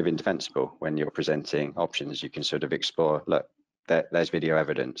kind of indefensible when you're presenting options. You can sort of explore, look, there's video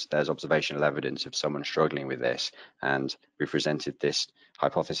evidence, there's observational evidence of someone struggling with this, and we've presented this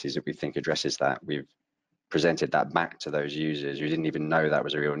hypothesis that we think addresses that. We've presented that back to those users who didn't even know that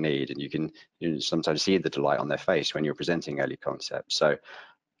was a real need. And you can sometimes see the delight on their face when you're presenting early concepts. So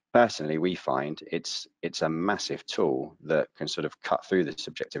personally, we find it's a massive tool that can sort of cut through the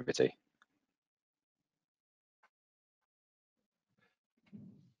subjectivity.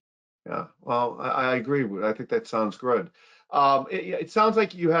 Yeah, well, I agree. I think that sounds good. It sounds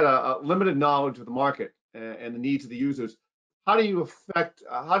like you had a limited knowledge of the market and the needs of the users. How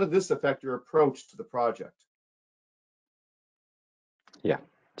did this affect your approach to the project? Yeah,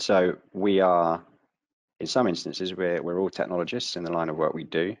 so we are, in some instances, we're all technologists in the line of work we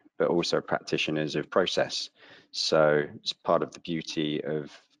do, but also practitioners of process. So it's part of the beauty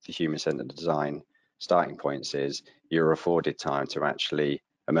of the human-centered design starting points is you're afforded time to actually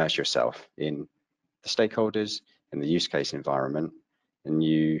immerse yourself in the stakeholders, in the use case environment, and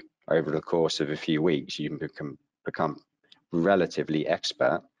you, over the course of a few weeks, you can become relatively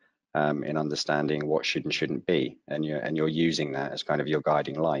expert in understanding what should and shouldn't be, and you're using that as kind of your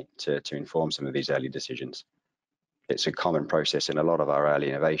guiding light to inform some of these early decisions. It's a common process in a lot of our early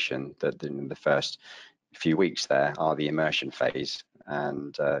innovation that in the first few weeks there are the immersion phase,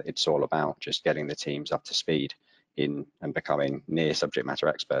 and it's all about just getting the teams up to speed in and becoming near subject matter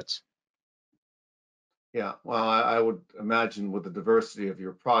experts. Yeah, well, I would imagine with the diversity of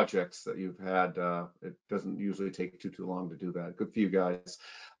your projects that you've had, it doesn't usually take too long to do that. Good for you guys.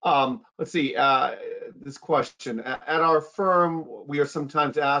 Let's see, this question. At our firm, we are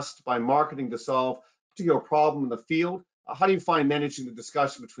sometimes asked by marketing to solve a particular problem in the field. How do you find managing the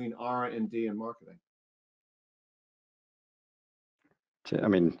discussion between R&D and marketing? I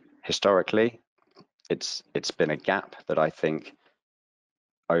mean, historically, it's been a gap that I think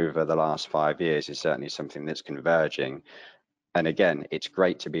over the last 5 years is certainly something that's converging. And again, it's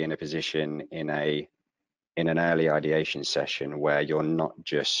great to be in a position in an early ideation session where you're not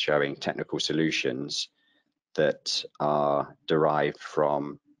just showing technical solutions that are derived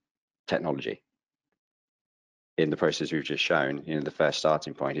from technology. In the process we've just shown, the first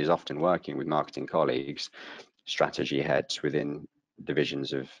starting point is often working with marketing colleagues, strategy heads within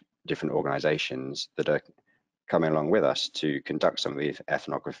divisions of different organizations that are coming along with us to conduct some of the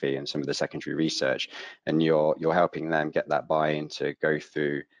ethnography and some of the secondary research, and you're helping them get that buy-in to go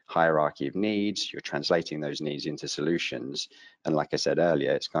through hierarchy of needs. You're translating those needs into solutions, and like I said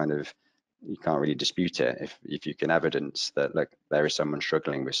earlier, it's kind of, you can't really dispute it if you can evidence that, look, there is someone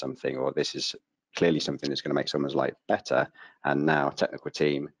struggling with something, or this is clearly something that's going to make someone's life better, and now technical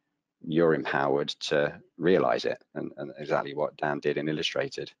team, you're empowered to realize it, and exactly what Dan did and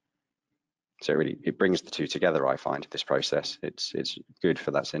illustrated. So really, it brings the two together, I find, this process. It's good for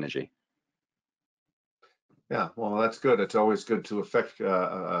that synergy. Yeah, well, that's good. It's always good to affect,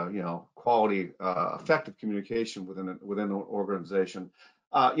 quality, effective communication within an organization.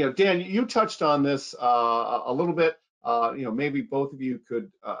 Dan, you touched on this a little bit. Maybe both of you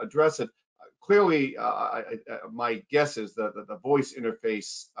could address it. Clearly, my guess is that the voice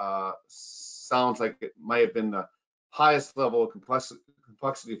interface sounds like it might have been the highest level of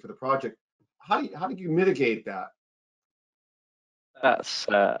complexity for the project. How did you mitigate that? That's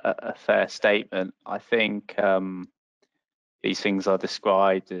a fair statement. I think these things are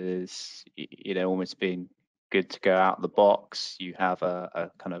described as, almost being good to go out of the box. You have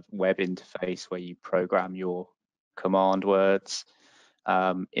a kind of web interface where you program your command words.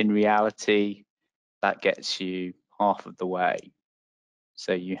 In reality, that gets you half of the way.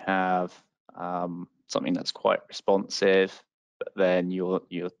 So you have something that's quite responsive, but then you're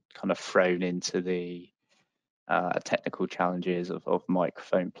kind of thrown into the technical challenges of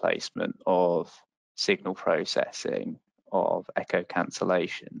microphone placement, of signal processing, of echo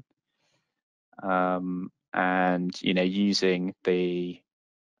cancellation, and using the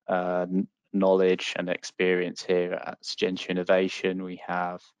knowledge and experience here at Sagentia Innovation. We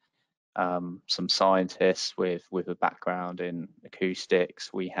have some scientists with a background in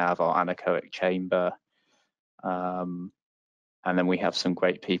acoustics. We have our anechoic chamber, and then we have some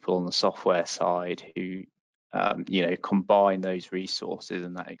great people on the software side who combine those resources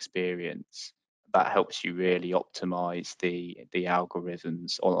and that experience. That helps you really optimize the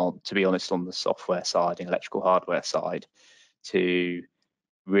algorithms, to be honest, on the software side and electrical hardware side, to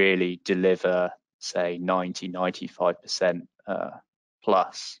really deliver, say, 95%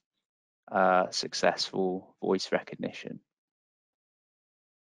 plus successful voice recognition.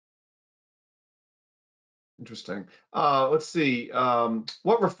 Interesting. Let's see.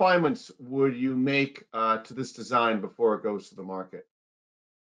 What refinements would you make to this design before it goes to the market?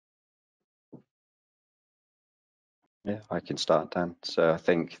 Yeah, I can start, Dan. So I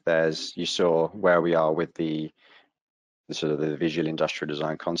think you saw where we are with the sort of the visual industrial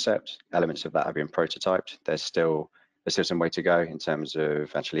design concept. Elements of that have been prototyped. There's still some way to go in terms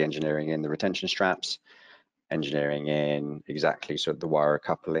of actually engineering in the retention straps, engineering in exactly sort of the wire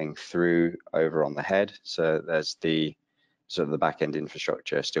coupling through over on the head. So there's the sort of the back end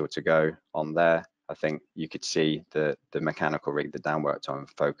infrastructure still to go on there. I think you could see the mechanical rig that Dan worked on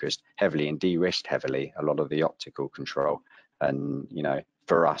focused heavily and de-risked heavily a lot of the optical control. And, you know,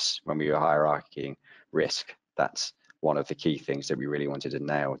 for us, when we were hierarchying risk, that's one of the key things that we really wanted to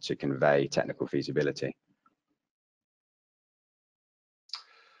nail to convey technical feasibility.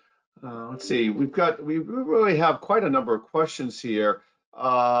 Let's see, we really have quite a number of questions here.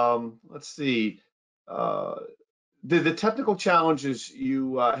 Let's see. Did the technical challenges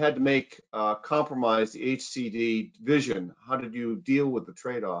you had to make compromise the HCD vision? How did you deal with the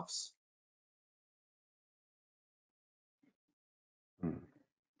trade-offs?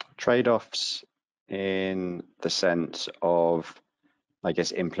 Trade-offs in the sense of, I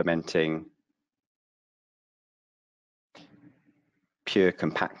guess, implementing pure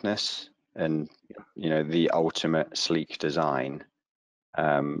compactness and, you know, the ultimate sleek design.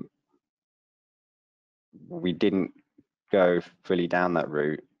 We didn't go fully down that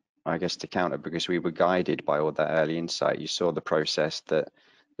route, I guess, to counter, because we were guided by all that early insight. You saw the process that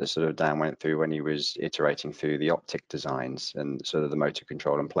sort of Dan went through when he was iterating through the optic designs and sort of the motor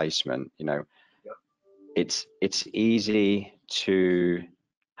control and placement. You know, it's easy to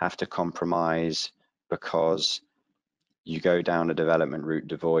have to compromise because you go down a development route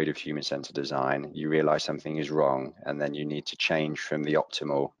devoid of human-centered design, you realize something is wrong, and then you need to change from the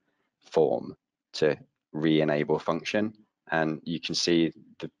optimal form to re-enable function. And you can see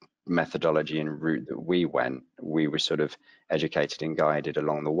the methodology and route that we went, we were sort of educated and guided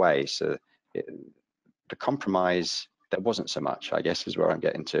along the way. So the compromise, there wasn't so much, I guess, is where I'm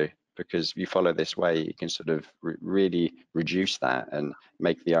getting to, because if you follow this way, you can sort of really reduce that and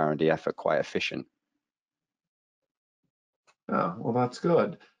make the R&D effort quite efficient. Oh, well, that's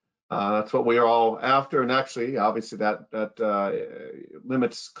good. That's what we are all after, and actually, obviously, that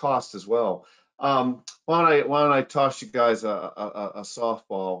limits cost as well. Why don't I toss you guys a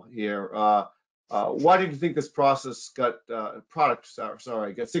softball here? Why did you think this process got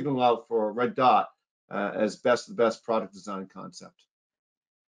signaled out for Red Dot as the best product design concept?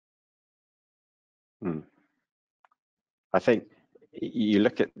 I think you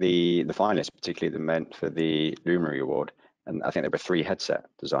look at the finalists, particularly the meant for the Luminary Award, and I think there were 3 headset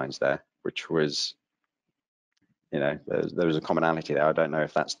designs there, which was, you know, there was a commonality there. I don't know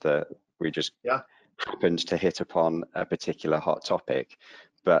if that's we just happened to hit upon a particular hot topic,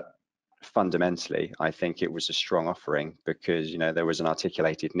 but fundamentally, I think it was a strong offering because, you know, there was an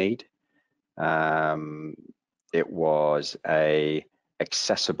articulated need. It was a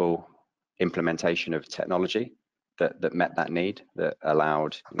accessible implementation of technology that met that need, that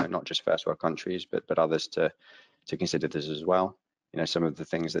allowed, you know, not just first world countries, but others to consider this as well. You know, some of the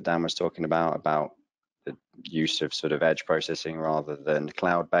things that Dan was talking about the use of sort of edge processing rather than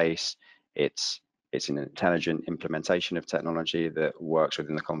cloud-based. It's an intelligent implementation of technology that works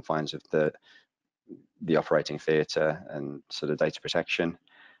within the confines of the operating theater and sort of data protection.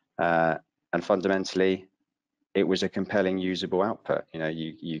 And fundamentally, it was a compelling usable output. You know,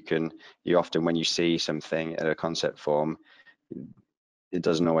 you often, when you see something at a concept form, it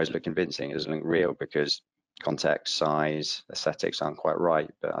doesn't always look convincing. It doesn't look real because context, size, aesthetics aren't quite right.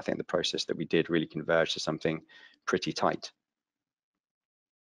 But I think the process that we did really converged to something pretty tight.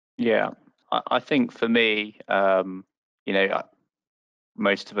 Yeah, I think for me, you know,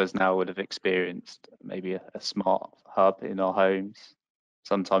 most of us now would have experienced maybe a smart hub in our homes,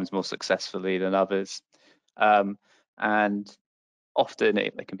 sometimes more successfully than others. And often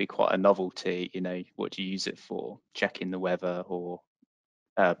it can be quite a novelty. You know, what do you use it for? Checking the weather or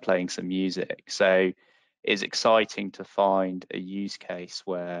playing some music. So it's exciting to find a use case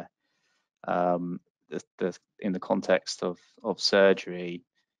where in the context of surgery,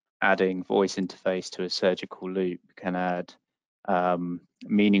 adding voice interface to a surgical loop can add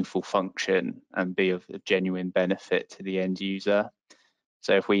meaningful function and be of genuine benefit to the end user.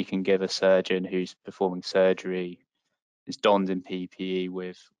 So if we can give a surgeon who's performing surgery, is donned in PPE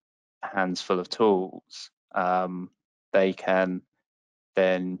with hands full of tools, they can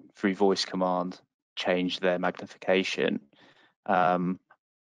then through voice command change their magnification.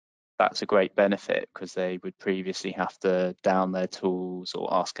 That's a great benefit because they would previously have to down their tools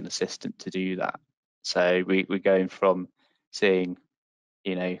or ask an assistant to do that. So we're going from seeing,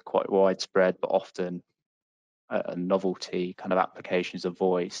 you know, quite widespread but often a novelty kind of applications of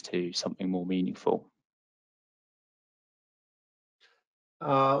voice to something more meaningful.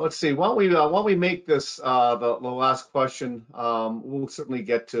 Let's see. Why don't we make this the last question? We'll certainly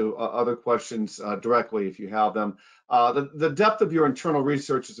get to other questions directly if you have them. The depth of your internal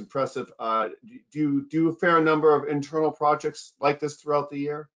research is impressive. Do you do a fair number of internal projects like this throughout the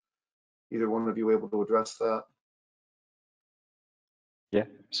year? Either one of you able to address that? Yeah.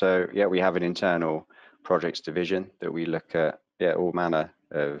 So yeah, we have an internal projects division that we look at all manner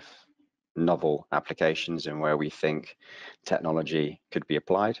of novel applications and where we think technology could be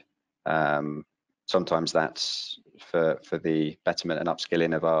applied. Sometimes that's for the betterment and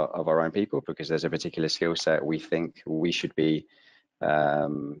upskilling of our own people, because there's a particular skill set we think we should be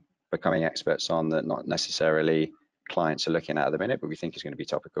becoming experts on that not necessarily clients are looking at the minute, but we think is going to be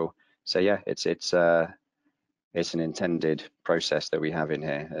topical. So yeah, it's an intended process that we have in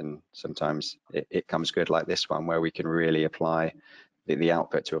here, and sometimes it comes good like this one where we can really apply the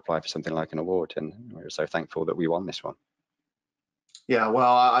output to apply for something like an award, and we're so thankful that we won this one. Yeah,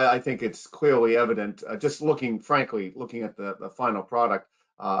 well, I think it's clearly evident. Just frankly, looking at the final product,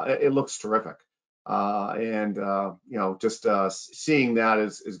 it looks terrific, and you know, just seeing that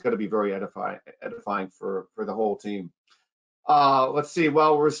is going to be very edifying for the whole team. Let's see.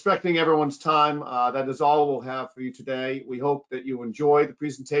 Well, we're respecting everyone's time. That is all we'll have for you today. We hope that you enjoyed the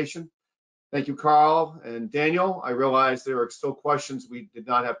presentation. Thank you, Carl and Daniel. I realize there are still questions we did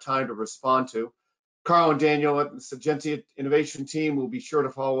not have time to respond to. Carl and Daniel at the Sagentia Innovation team will be sure to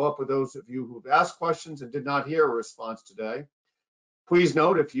follow up with those of you who've asked questions and did not hear a response today. Please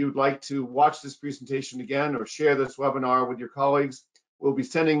note, if you'd like to watch this presentation again or share this webinar with your colleagues, we'll be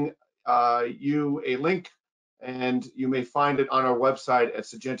sending you a link, and you may find it on our website at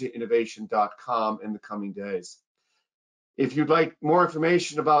sagentiainnovation.com in the coming days. If you'd like more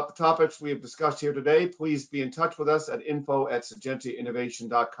information about the topics we have discussed here today, please be in touch with us at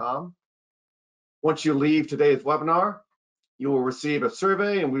info@sagentiainnovation.com. Once you leave today's webinar, you will receive a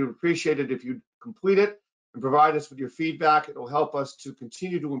survey, and we would appreciate it if you complete it and provide us with your feedback. It will help us to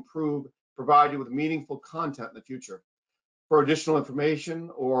continue to improve, provide you with meaningful content in the future. For additional information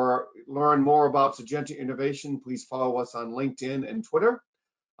or learn more about Sagentia Innovation, please follow us on LinkedIn and Twitter.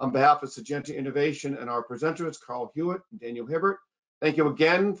 On behalf of Sagentia Innovation and our presenters, Carl Hewett and Daniel Hibbert, thank you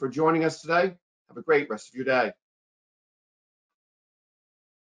again for joining us today. Have a great rest of your day.